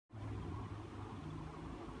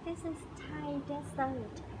This is Thai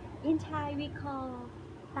dessert. In Thai we call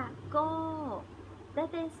taco.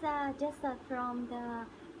 That is a dessert from the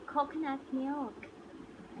coconut milk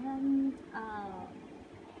and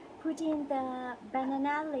put in the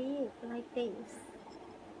banana leaf like this.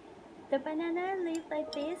 The banana leaf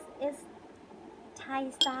like this is Thai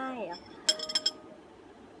style.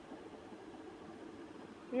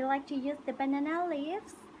 We like to use the banana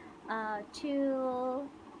leaves to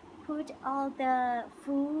put all the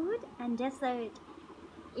food and dessert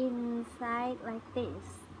inside like this.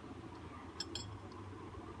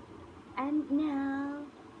 And now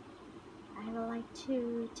I would like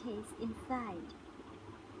to taste inside.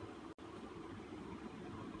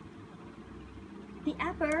 The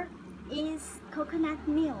upper is coconut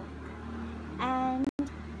milk and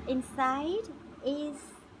inside is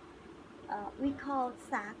we call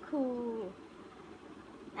saku,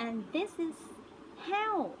 and this is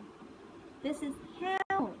hell. This is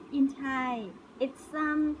hell in Thai. It's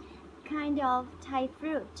some kind of Thai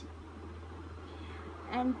fruit.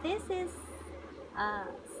 And this is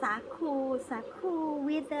saku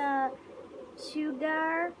with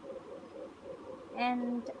sugar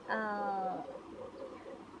and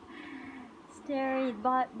stir it,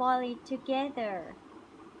 boil it together.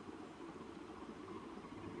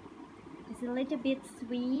 It's a little bit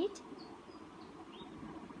sweet.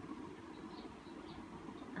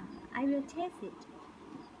 I will taste it.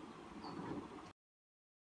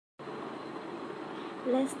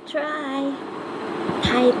 Let's try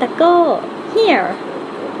Thai taco here.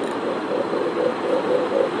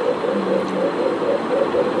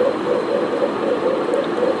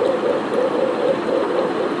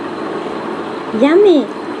 Yummy!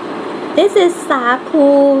 This is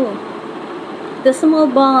saku, the small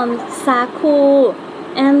bone saku,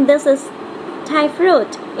 and this is Thai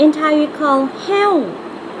fruit. In Thai we call hell,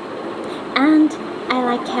 and I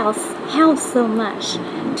like hell so much.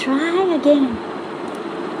 Try again.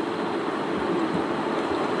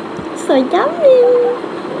 So yummy!